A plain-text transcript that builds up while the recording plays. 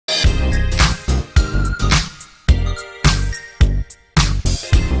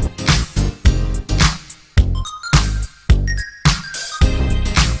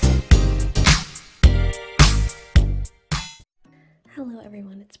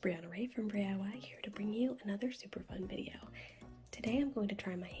Brianna Ray from BriIY here to bring you another super fun video. Today I'm going to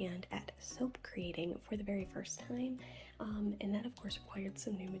try my hand at soap creating for the very first time, and that of course required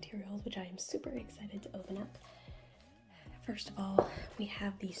some new materials, which I am super excited to open up. First of all, we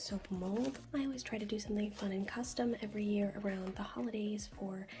have the soap mold. I always try to do something fun and custom every year around the holidays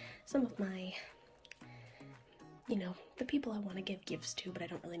for some of my, the people I want to give gifts to, but I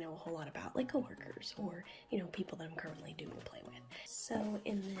don't really know a whole lot about, like coworkers or, people that I'm currently doing play with. So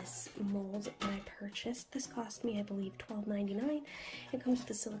in this mold that I purchased, this cost me, I believe, $12.99. It comes with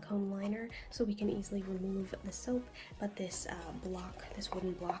a silicone liner, so we can easily remove the soap, but this this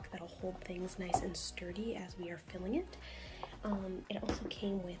wooden block that'll hold things nice and sturdy as we are filling it. It also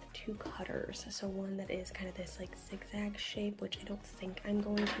came with two cutters, so one that is kind of this like zigzag shape, which I don't think I'm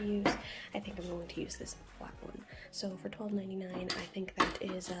going to use. I think I'm going to use this flat one. So for $12.99, I think that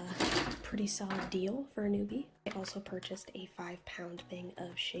is a pretty solid deal for a newbie. I also purchased a 5-pound thing of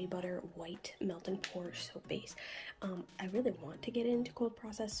Shea Butter White Melt and Pour soap base. I really want to get into cold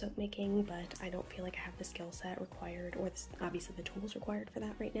process soap making, but I don't feel like I have the skill set required, or obviously the tools required for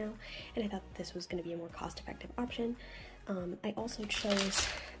that right now, and I thought this was going to be a more cost-effective option. I also chose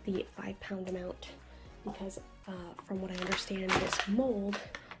the 5-pound amount because from what I understand, this mold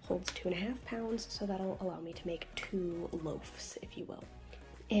holds 2.5 pounds, so that'll allow me to make 2 loaves, if you will.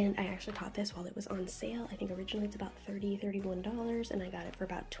 And I actually caught this while it was on sale. I think originally it's about $31, and I got it for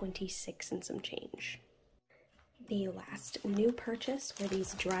about $26 and some change. The last new purchase were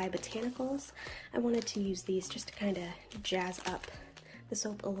these dry botanicals. I wanted to use these just to kind of jazz up the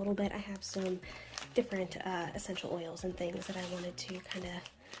soap a little bit. I have some different essential oils and things that I wanted to kind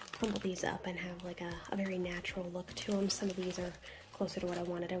of crumble these up and have like a very natural look to them. Some of these are closer to what I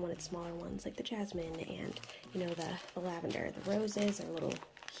wanted. I wanted smaller ones like the jasmine and the lavender. The roses are a little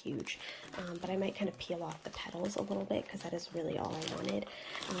huge, but I might kind of peel off the petals a little bit because that is really all I wanted.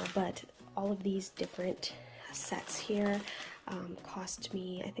 But all of these different sets here cost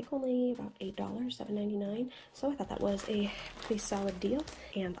me, I think, only about $8, $7.99, so I thought that was a pretty solid deal.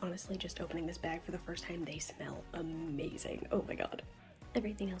 And honestly, just opening this bag for the first time, they smell amazing. Oh my god.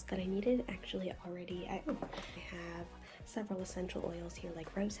 Everything else that I needed, actually already, I have several essential oils here,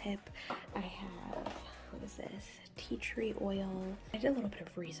 like rosehip. I have, what is this? Tea tree oil. I did a little bit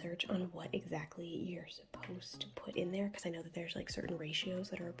of research on what exactly you're supposed to put in there, because I know that there's like certain ratios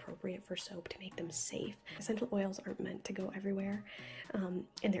that are appropriate for soap to make them safe. Essential oils aren't meant to go everywhere,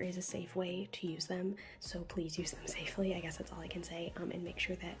 and there is a safe way to use them, so please use them safely. I guess that's all I can say, and make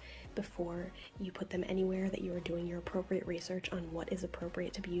sure that before you put them anywhere that you are doing your appropriate research on what is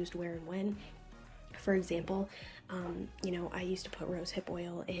appropriate to be used where and when. For example, I used to put rosehip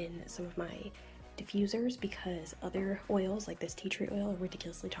oil in some of my diffusers because other oils like this tea tree oil are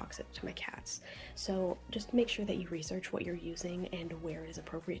ridiculously toxic to my cats. So just make sure that you research what you're using and where it is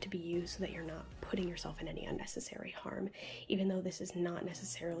appropriate to be used so that you're not putting yourself in any unnecessary harm. Even though this is not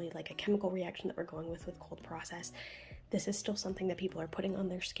necessarily like a chemical reaction that we're going with cold process, this is still something that people are putting on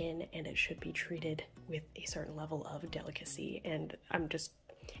their skin, and it should be treated with a certain level of delicacy. And I'm just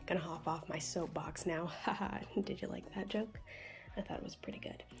gonna hop off my soapbox now. Haha, did you like that joke? I thought it was pretty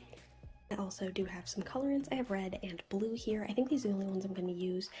good. I also do have some colorants. I have red and blue here. I think these are the only ones I'm going to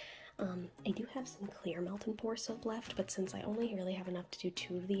use. I do have some clear Melt and Pour soap left, but since I only really have enough to do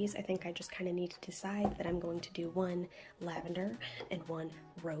 2 of these, I think I just kind of need to decide that I'm going to do 1 lavender and 1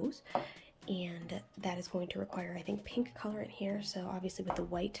 rose. And that is going to require, I think, pink color in here. So obviously with the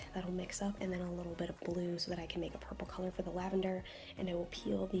white, that'll mix up, and then a little bit of blue so that I can make a purple color for the lavender. And I will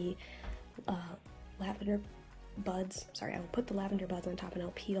peel the lavender buds, I will put the lavender buds on top, and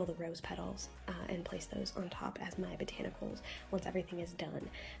I'll peel the rose petals and place those on top as my botanicals once everything is done.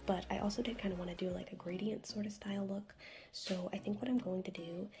 But I also did kind of want to do like a gradient sort of style look, so I think what I'm going to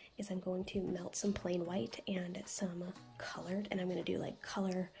do is I'm going to melt some plain white and some colored, and I'm going to do like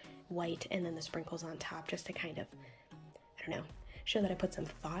color white and then the sprinkles on top, just to kind of, I don't know, show that I put some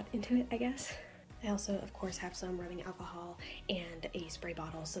thought into it, I guess. I also, of course, have some rubbing alcohol and a spray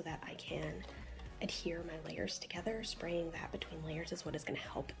bottle so that I can adhere my layers together. Spraying that between layers is what is going to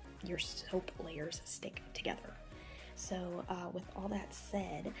help your soap layers stick together. So with all that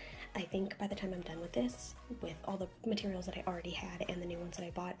said, I think by the time I'm done with this, with all the materials that I already had and the new ones that I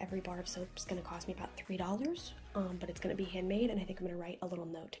bought, every bar of soap is going to cost me about $3, but it's going to be handmade, and I think I'm going to write a little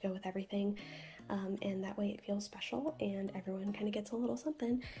note to go with everything, and that way it feels special and everyone kind of gets a little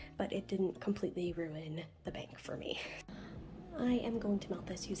something, but it didn't completely ruin the bank for me. I am going to melt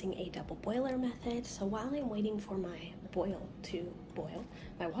this using a double boiler method, so while I'm waiting for my water to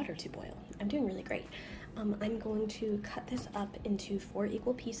boil, I'm doing really great. I'm going to cut this up into 4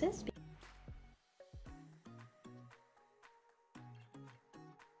 equal pieces.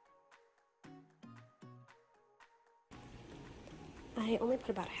 I only put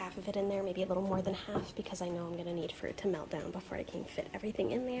about half of it in there, maybe a little more than half, because I know I'm going to need for it to melt down before I can fit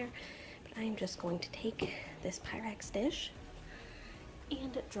everything in there. But I'm just going to take this Pyrex dish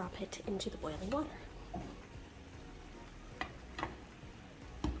and drop it into the boiling water.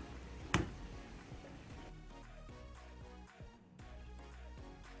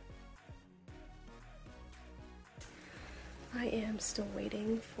 I am still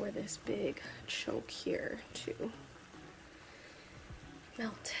waiting for this big chunk here to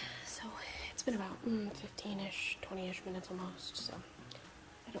melt. So it's been about 15-ish, 20-ish minutes almost, so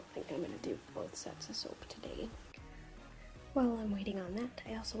I don't think I'm going to do both sets of soap today. While I'm waiting on that,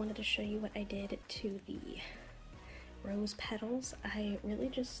 I also wanted to show you what I did to the rose petals. I really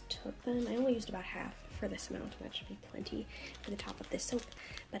just took them, I only used about half for this amount, and that should be plenty for the top of this soap,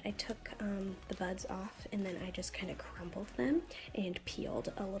 but I took the buds off and then I just kind of crumbled them and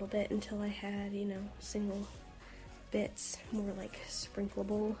peeled a little bit until I had, you know, single bits, more like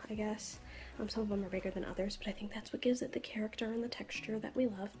sprinkleable, I guess. Some of them are bigger than others, but I think that's what gives it the character and the texture that we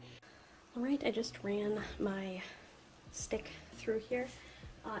love. Alright, I just ran my stick through here,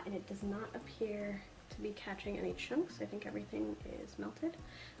 and it does not appear to be catching any chunks. I think everything is melted.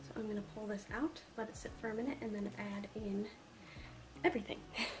 So I'm going to pull this out, let it sit for a minute, and then add in everything.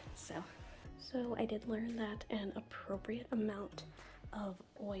 So I did learn that an appropriate amount of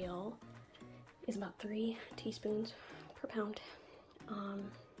oil is about 3 teaspoons per pound.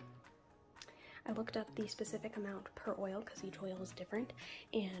 I looked up the specific amount per oil because each oil is different,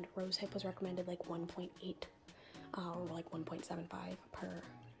 and rosehip was recommended like 1.8 or like 1.75 per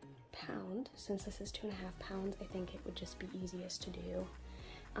pound. Since this is 2.5 pounds, I think it would just be easiest to do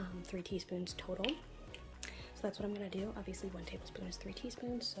 3 teaspoons total. So that's what I'm going to do. Obviously 1 tablespoon is 3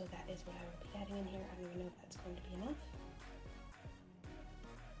 teaspoons, so that is what I will be adding in here. I don't even know if that's going to be enough.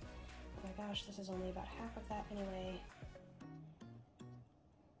 Oh my gosh, this is only about half of that anyway.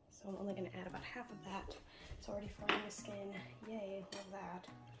 So I'm only going to add about half of that. It's already forming the skin. Yay, love that.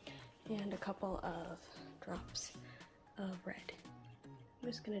 And a couple of drops of red. I'm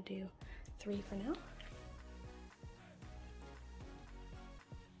just going to do 3 for now.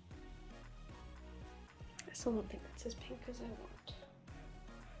 I still don't think that's as pink as I want.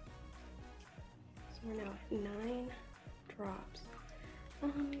 So we're now at 9 drops.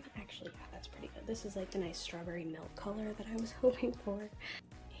 Actually, yeah, that's pretty good. This is like the nice strawberry milk color that I was hoping for. And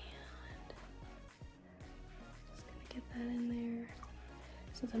just gonna get that in there.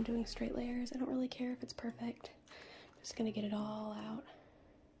 Since I'm doing straight layers, I don't really care if it's perfect. I'm just gonna get it all out.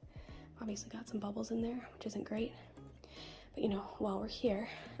 Obviously got some bubbles in there, which isn't great. But you know, while we're here,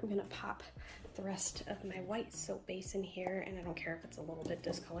 I'm gonna pop the rest of my white soap base in here, and I don't care if it's a little bit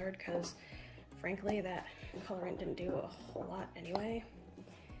discolored, because frankly, that colorant didn't do a whole lot anyway.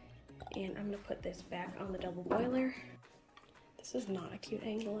 And I'm gonna put this back on the double boiler. This is not a cute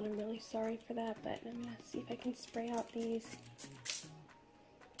angle, and I'm really sorry for that, but I'm gonna see if I can spray out these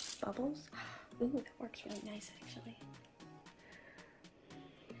bubbles. Ooh, that works really nice, actually.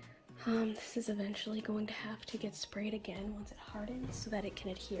 This is eventually going to have to get sprayed again once it hardens so that it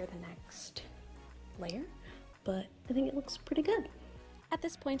can adhere the next layer, but I think it looks pretty good. At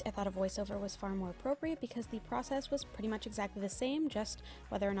this point, I thought a voiceover was far more appropriate because the process was pretty much exactly the same, just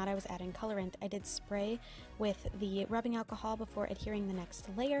whether or not I was adding colorant. I did spray with the rubbing alcohol before adhering the next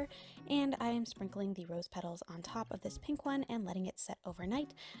layer, and I am sprinkling the rose petals on top of this pink one and letting it set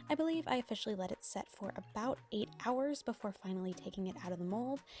overnight. I believe I officially let it set for about 8 hours before finally taking it out of the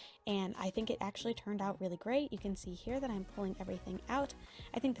mold, and I think it actually turned out really great. You can see here that I'm pulling everything out.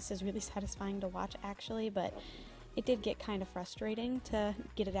 I think this is really satisfying to watch, actually, but it did get kind of frustrating to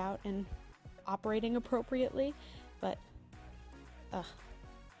get it out and operating appropriately, but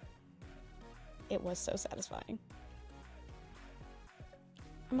it was so satisfying.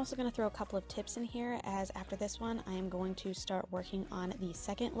 I'm also going to throw a couple of tips in here, as after this one I am going to start working on the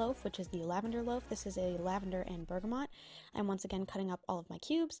second loaf, which is the lavender loaf. This is a lavender and bergamot. I'm once again cutting up all of my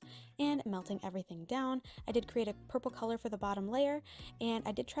cubes and melting everything down. I did create a purple color for the bottom layer, and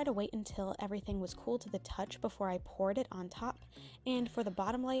I did try to wait until everything was cool to the touch before I poured it on top. And for the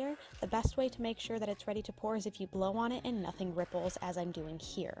bottom layer, the best way to make sure that it's ready to pour is if you blow on it and nothing ripples, as I'm doing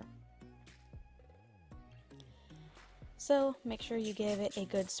here. So make sure you give it a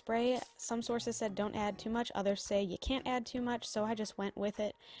good spray. Some sources said don't add too much, others say you can't add too much, so I just went with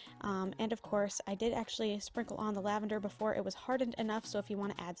it. And of course, I did actually sprinkle on the lavender before it was hardened enough, so if you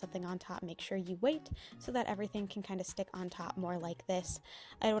want to add something on top, make sure you wait so that everything can kind of stick on top more like this.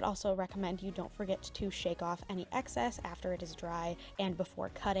 I would also recommend you don't forget to shake off any excess after it is dry and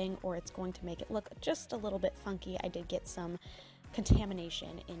before cutting, or it's going to make it look just a little bit funky. I did get some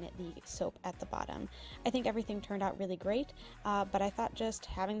contamination in the soap at the bottom. I think everything turned out really great, but I thought just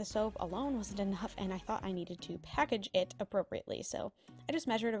having the soap alone wasn't enough, and I thought I needed to package it appropriately. So I just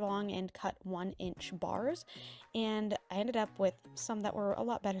measured along and cut 1-inch bars, and I ended up with some that were a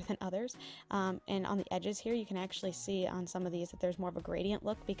lot better than others. And on the edges here, you can actually see on some of these that there's more of a gradient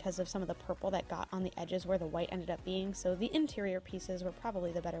look because of some of the purple that got on the edges where the white ended up being. So the interior pieces were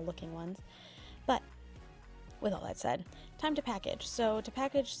probably the better looking ones. But with all that said, time to package. So to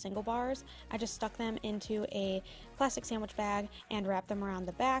package single bars, I just stuck them into a plastic sandwich bag and wrapped them around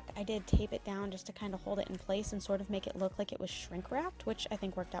the back. I did tape it down just to kind of hold it in place and sort of make it look like it was shrink wrapped, which I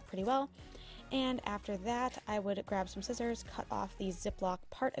think worked out pretty well. And after that, I would grab some scissors, cut off the Ziploc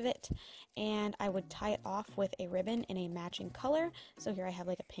part of it, and I would tie it off with a ribbon in a matching color. So here I have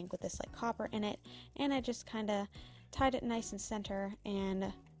like a pink with this like copper in it, and I just kind of tied it nice and center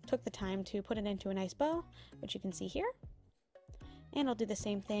and took the time to put it into a nice bow, which you can see here. And I'll do the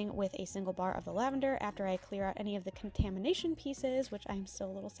same thing with a single bar of the lavender after I clear out any of the contamination pieces, which I'm still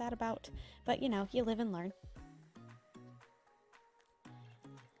a little sad about, but you know, you live and learn.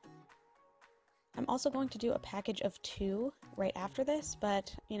 I'm also going to do a package of 2 right after this,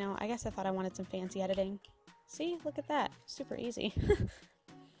 but you know, I guess I thought I wanted some fancy editing. See, look at that, super easy.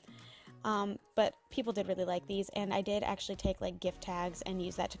 But people did really like these, and I did actually take like gift tags and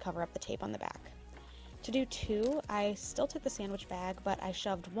use that to cover up the tape on the back. To do 2, I still took the sandwich bag, but I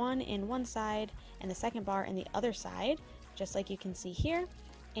shoved one in one side and the second bar in the other side, just like you can see here,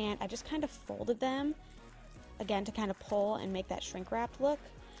 and I just kind of folded them, again, to kind of pull and make that shrink wrapped look.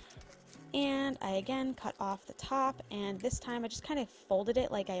 And I again cut off the top, and this time I just kind of folded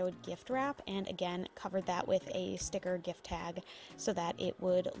it like I would gift wrap, and again covered that with a sticker gift tag so that it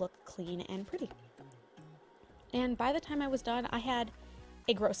would look clean and pretty. And by the time I was done, I had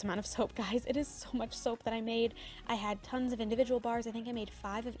a gross amount of soap, guys. It is so much soap that I made. I had tons of individual bars. I think I made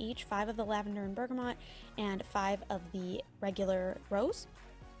 5 of each, 5 of the lavender and bergamot, and 5 of the regular rose.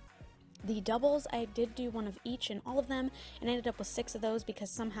 The doubles, I did do 1 of each in all of them, and I ended up with 6 of those because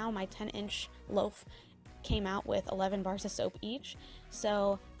somehow my 10-inch loaf came out with 11 bars of soap each.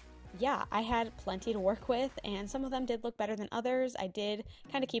 So yeah, I had plenty to work with, and some of them did look better than others. I did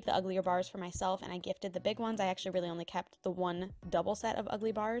kind of keep the uglier bars for myself, and I gifted the big ones. I actually really only kept the 1 double set of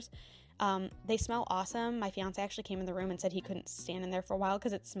ugly bars. They smell awesome. My fiance actually came in the room and said he couldn't stand in there for a while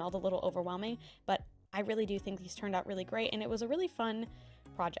because it smelled a little overwhelming, but I really do think these turned out really great, and it was a really fun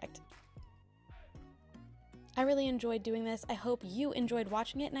project. I really enjoyed doing this. I hope you enjoyed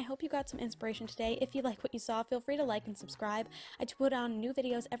watching it, and I hope you got some inspiration today. If you like what you saw, feel free to like and subscribe. I do put on new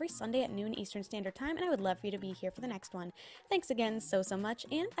videos every Sunday at noon Eastern Standard Time, and I would love for you to be here for the next one. Thanks again so much,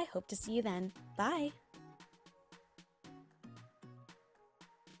 and I hope to see you then. Bye!